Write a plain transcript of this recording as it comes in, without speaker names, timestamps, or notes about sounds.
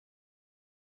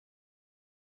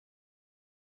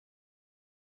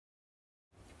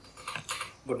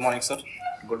Good morning, sir.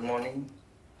 Good morning.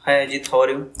 Hi Ajit, how are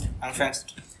you? I'm fine.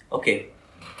 Okay.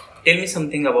 Tell me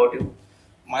something about you.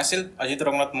 Myself, Ajit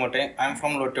Raghunath Mote. I'm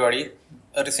from Lotewadi.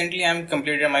 Recently, I'm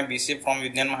completed my BCA from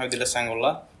Vidyan Mahavidyalaya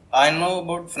Sangola. I know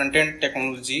about front-end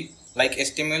technology like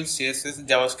HTML, CSS,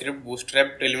 JavaScript,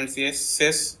 Bootstrap, Tailwind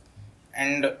CSS,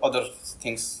 and other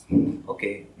things.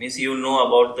 Okay. Means you know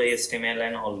about the HTML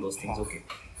and all those things. Okay.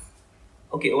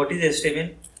 Okay. What is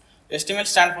HTML? HTML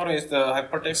stands for is the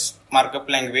hypertext markup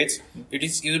language. It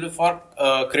is used for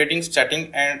creating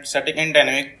static and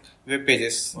dynamic web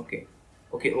pages. Okay.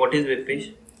 Okay. What is web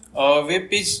page? Web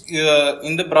page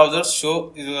in the browser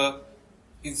show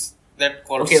is that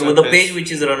called Okay, well, the page which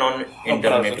is run on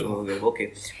internet. browser.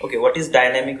 Okay. Okay. What is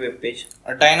dynamic web page?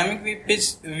 A dynamic web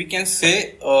page, we can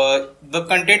say the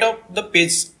content of the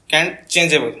page can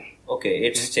changeable. Okay,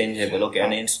 it's changeable. Okay,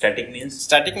 and in static means?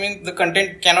 Static means the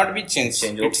content cannot be changed.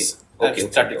 Okay. It's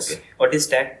Okay. static. Okay. What is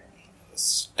tag?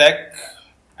 Stack,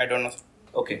 I don't know.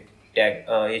 Okay. Tag.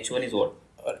 H1 is what?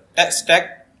 Tag.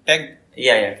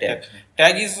 Yeah. Tag.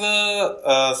 Tag is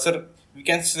sir, we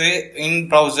can say in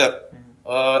browser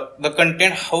the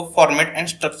content how format and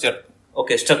structure.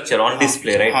 Okay, structure on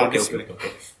display, right? Display.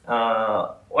 Okay.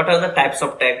 What are the types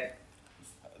of tag?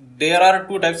 There are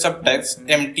two types of tags: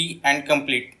 empty and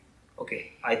complete.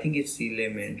 Okay, I think it's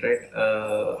element, right?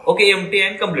 Okay, empty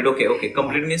and complete. Okay.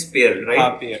 Complete means paired,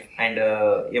 right? Paired. And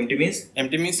empty means?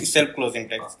 Empty means self-closing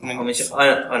tags.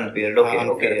 Unpaired. Okay.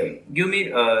 Unpaired. Okay. Give me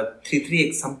three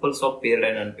examples of paired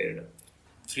and unpaired.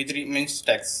 Three means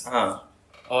tags.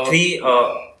 Three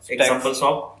examples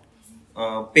of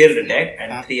paired tag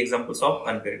and three examples of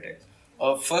unpaired tags.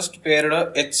 First paired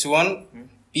H1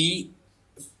 P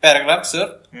paragraph,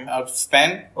 sir.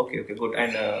 Span. Okay, good.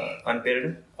 And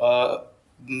unpaired?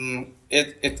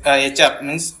 HR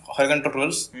means horizontal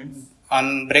rules.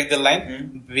 And break the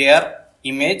line. Where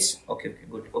image. Okay,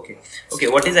 good. Okay.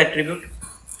 What is attribute?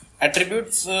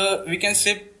 Attributes, we can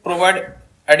say provide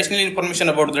additional information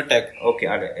about the tag. Okay.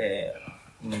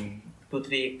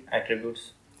 2-3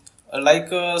 attributes. Like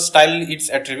style, its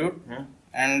attribute,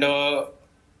 and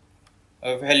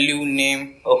value,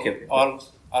 name. Okay. All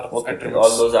are attributes.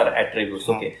 All those are attributes.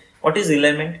 Okay. What is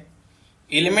element?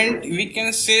 Element, we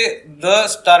can say the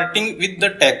starting with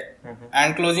the tag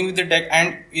and closing with the tag,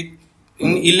 and in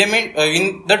element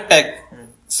in the tag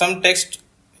some text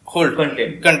hold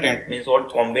content means what?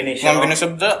 Combination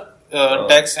of the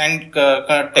tags and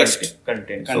text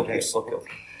content.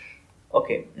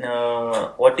 Okay.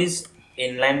 What is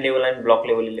inline level and block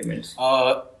level elements?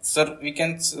 Sir, we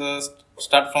can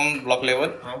start from block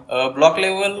level. Block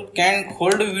level can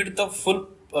hold width of full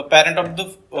parent of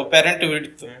the parent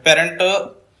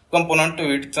component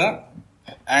width,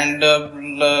 and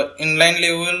inline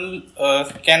level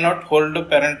cannot hold the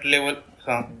parent level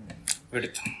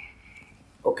width.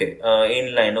 Okay,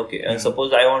 inline. Okay, and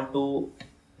suppose I want to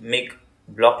make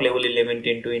block level element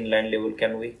into inline level,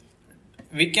 can we?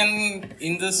 We can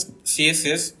in the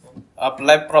CSS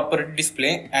apply property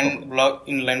display and block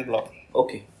inline block.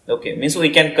 Okay. Means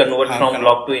we can convert from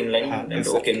block to inline.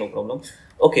 Okay, no problem.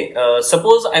 Okay.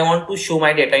 Suppose I want to show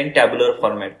my data in tabular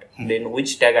format. Then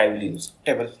which tag I will use?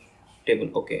 Table.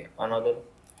 Okay. Another.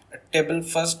 Table,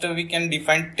 first we can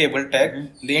define table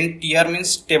tag. Then tr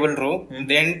means table row.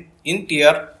 Then in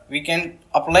tr we can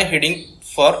apply heading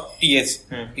for ts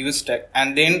use tag,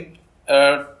 and then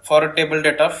for table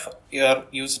data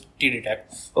use td tag.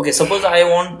 Okay, suppose I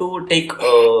want to take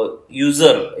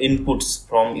user inputs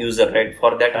from user, right?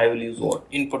 For that I will use what?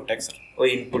 Input tag, sir. Oh,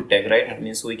 input tag, right?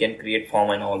 Means we can create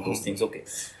form and all those things. Okay.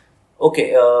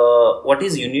 What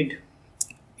is unit?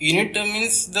 Unit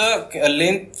means the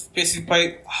length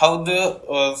specify how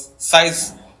the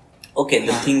size. Okay,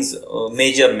 the things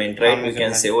measurement, right? We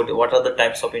can say what are the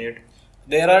types of unit?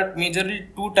 There are majorly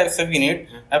two types of unit: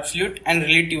 absolute and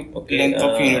relative length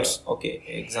of units. Okay,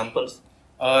 examples.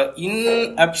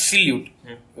 In absolute,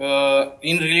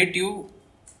 in relative,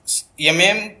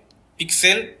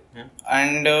 pixel,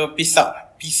 and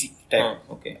PC tag.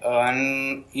 Okay.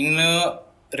 And in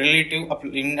relative,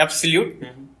 in absolute,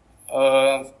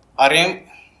 RM,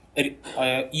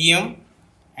 EM,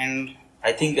 and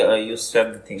I think you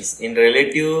swapped the things. In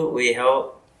relative, we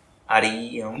have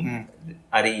REM,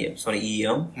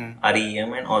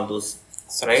 and all those,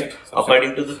 right?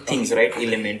 According to the things, right?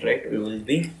 Element, right? We will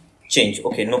be change.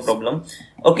 Okay, no problem.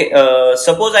 Okay,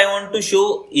 suppose I want to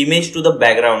show image to the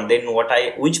background, then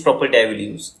which property I will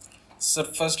use? So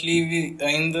firstly, we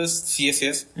in the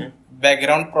CSS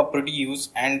background property use,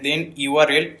 and then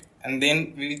URL, and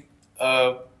then we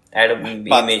add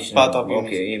image path of image.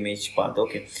 Okay, image path.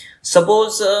 Okay,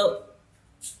 suppose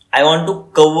I want to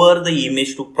cover the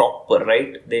image to proper,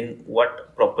 right? Then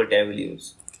what property I will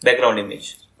use? Background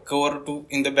image. Cover to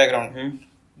in the background.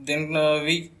 Then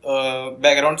we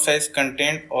background size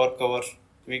content or cover.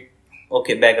 We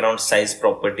Okay, background size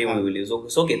property we will use. Okay,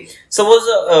 so okay. Suppose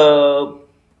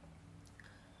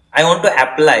I want to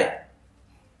apply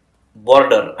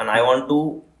border and I want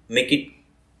to make it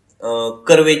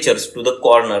curvatures to the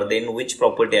corner. Then which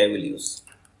property I will use?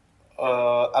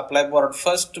 Apply border.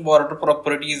 First border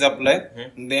property is apply.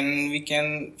 Then we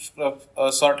can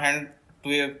shorthand to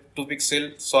a 2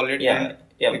 pixel solid. Yeah,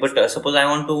 yeah. But suppose I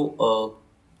want to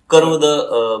curve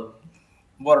the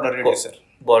border radius.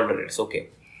 Border radius. Okay.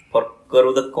 For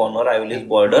curve the corner, I will use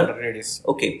border radius.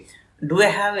 Okay. Do I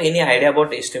have any idea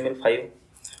about HTML5?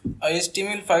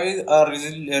 HTML5 are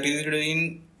released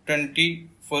in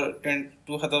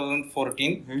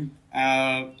 2014.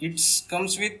 It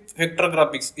comes with vector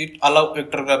graphics. It allows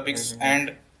vector graphics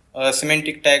and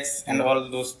semantic tags and all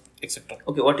those, etc.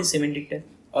 Okay, what is semantic tag?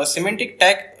 Semantic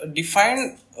tag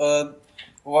define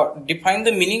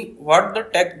the meaning what the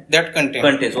tag that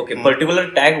contains. Okay,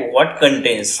 particular tag what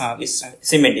contains is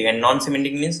semantic, and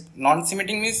non-semantic means?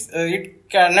 Non-semantic means it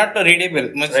cannot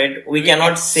readable. Right, we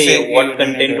cannot say what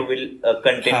content will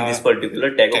contain this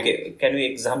particular tag. Okay, can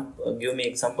we give me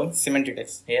example? Semantic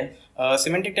tags. Yeah.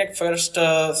 Semantic tag first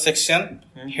section,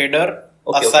 header,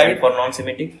 okay, aside. Okay. For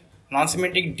non-semantic?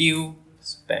 Non-semantic div,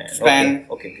 span.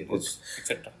 Okay, good.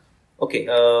 Etc. Okay,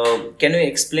 can you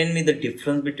explain me the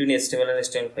difference between HTML and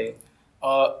HTML5?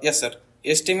 Yes, sir.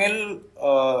 HTML.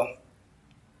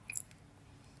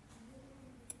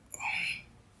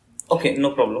 Okay,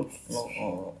 no problem.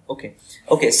 No. Okay.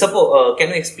 Suppose, can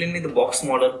you explain me the box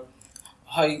model?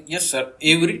 Yes, sir.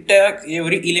 Every tag,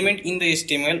 every element in the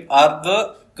HTML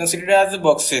are considered as the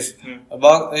boxes.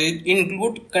 It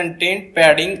include content,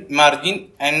 padding,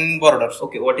 margin, and borders.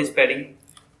 Okay, what is padding?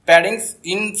 Paddings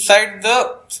inside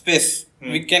the space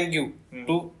we can give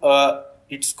to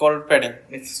it's called padding.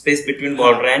 It's space between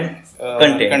border and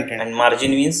content. And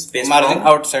margin means space margin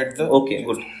outside the. Okay,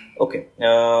 good. Okay.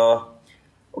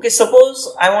 Okay.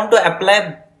 Suppose I want to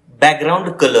apply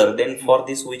background color. Then for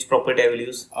this, which property I will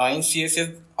use? In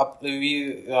CSS,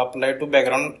 we apply to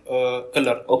background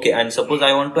color. Okay. And suppose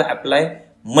I want to apply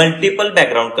multiple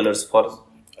background colors for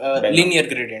linear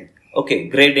gradient. Okay,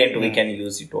 gradient we can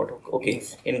use it. What? Okay,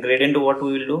 in gradient what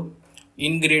we will do?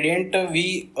 In gradient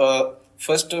we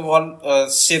first of all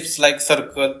shapes like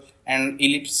circle and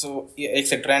ellipse,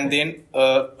 etc. And then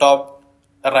top,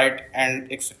 right, and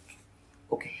etc.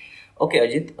 Okay,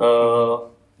 Ajit.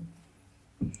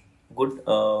 Good.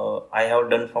 I have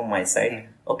done from my side.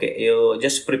 Okay, you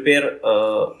just prepare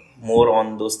more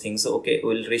on those things. Okay,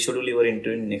 we'll reschedule your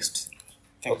interview next.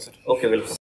 Thanks, sir. Okay,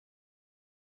 welcome.